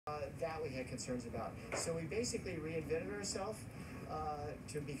That we had concerns about. So we basically reinvented ourselves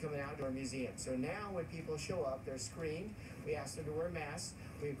to become an outdoor museum. So now when people show up, they're screened. We ask them to wear masks.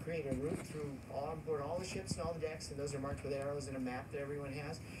 We create a route through on board all the ships and all the decks, and those are marked with arrows and a map that everyone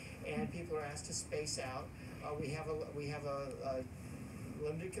has. And people are asked to space out. We have a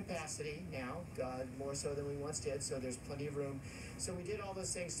limited capacity now, more so than we once did, so there's plenty of room. So we did all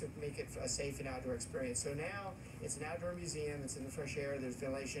those things to make it a safe and outdoor experience. So now it's an outdoor museum, it's in the fresh air, there's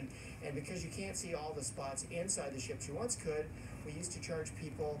ventilation, and because you can't see all the spots inside the ships you once could, we used to charge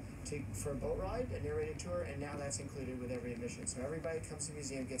people for a boat ride, a narrated tour, and now that's included with every admission. So everybody that comes to the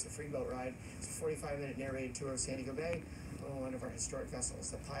museum gets a free boat ride. It's a 45-minute narrated tour of San Diego Bay on one of our historic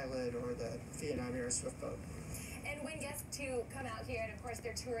vessels, the Pilot or the Vietnam era Swift boat. And when guests to come out here, and of course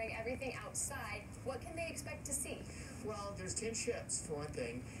they're touring everything outside, what can they expect to see? Well, there's 10 ships, for one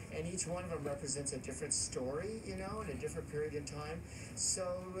thing, and each one of them represents a different story, you know, in a different period in time. So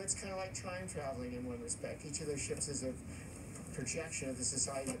it's kind of like time traveling in one respect. Each of those ships is a projection of the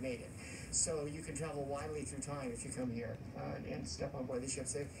society that made it. So you can travel widely through time if you come here and step on board the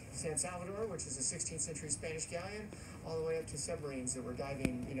ships. San Salvador, which is a 16th century Spanish galleon, all the way up to submarines that were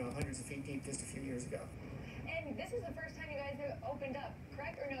diving, you know, hundreds of feet deep just a few years ago. And this is the first time you guys have opened up,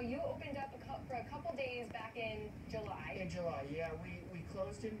 correct? Or no, you opened up for a couple days back in July. In July, yeah. We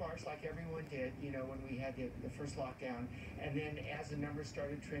closed in March like everyone did, you know, when we had the first lockdown. And then as the numbers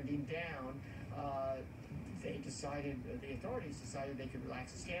started trending down, the authorities decided they could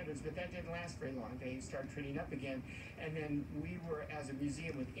relax the standards, but that didn't last very long. They started trending up again. And then we were, as a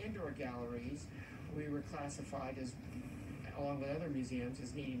museum with indoor galleries, we were classified as, along with other museums,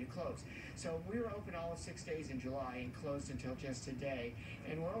 as needing to close. So we were open all of 6 days in July and closed until just today.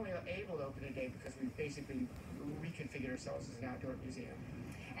 And we're only able to open today because we basically reconfigured ourselves as an outdoor museum.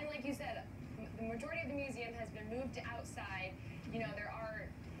 And like you said, the majority of the museum has been moved to outside. You know, there are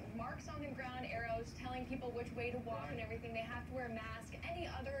marks on the ground, arrows telling people which way to walk and everything. They have to wear a mask. Any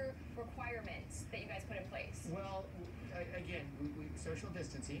other requirements that you guys put in place? Well, again, we social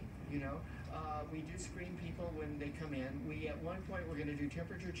distancing, you know. We do screen people when they come in. We, at one point, we're going to do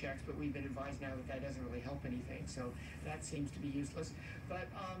temperature checks, but we've been advised now that that doesn't really help anything, so that seems to be useless.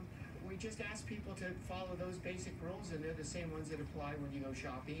 But we just ask people to follow those basic rules, and they're the same ones that apply when you go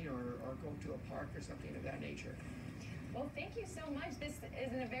shopping or go to a park or something of that nature. Well, thank you so much. This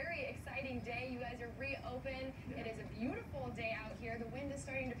is a very exciting day. You guys are reopened. Yeah. It is a beautiful day out here. The wind is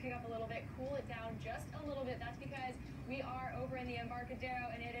starting to pick up a little bit, cool it down just a little bit. That's because we are over in the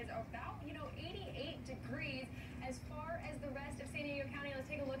Embarcadero, and it is about, 88 degrees. As far as the rest of San Diego County, let's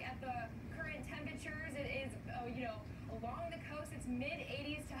take a look at the current temperatures. It is, along the coast, it's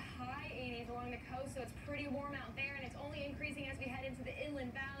mid-80s to high 80s along the coast, so it's pretty warm out there, and it's only increasing as we head into the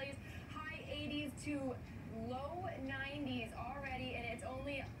inland valleys. High 80s to low 90s already, and it's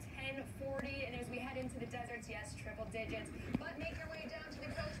only 10:40, and as we head into the deserts, yes, triple digits. But make your way down to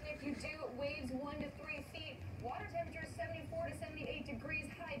the coast, and if you do, waves 1 to 3 feet. Water temperature 74 to 78 degrees.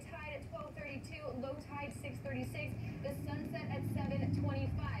 High tide at 12:32. Low tide 6:36. The sunset at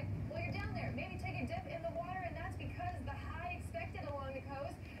 7:25. While you're down there, maybe take a dip in the water, and that's because the high expected along the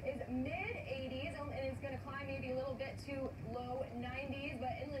coast is mid-80s, and it's going to climb maybe a little bit to low 90s,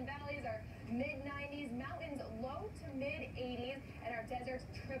 but inland valleys are mid-90s, mountains low to mid-80s, and our deserts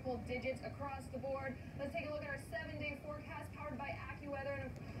triple digits across the board. Let's take a look at our 7-day forecast powered by AccuWeather,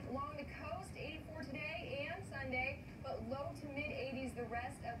 and along the coast, 84 today and Sunday, but low to mid-80s the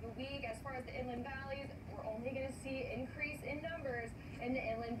rest of the week. As far as the inland valleys, we're only going to see increase in numbers in the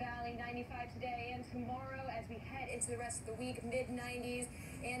inland valley, 95 today and tomorrow. As we head into the rest of the week, mid-90s,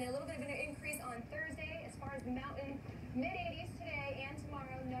 and a little bit of an increase on Thursday. As far as the mountain, mid-80s today and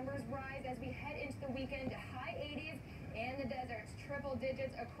tomorrow. Numbers rise as we head into the weekend to high 80s, and the deserts triple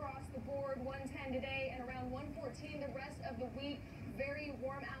digits across the board. 110 today and around 114 the rest of the week. Very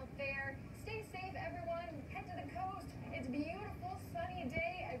warm out there. Stay safe, everyone. Head to the coast. It's a beautiful sunny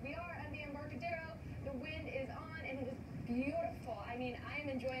day. We are at the Embarcadero. The wind is on, and it is beautiful. I mean, I am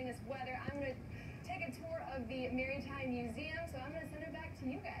enjoying this weather. I'm going to take a tour of the Maritime Museum, so I'm going to send it back to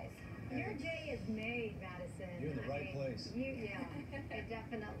you guys. Your day is made, Madison. You're in the right place. Yeah, it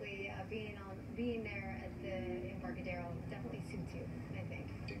definitely being there at the Embarcadero definitely suits you, I think.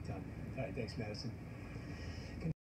 Big time. All right, thanks, Madison.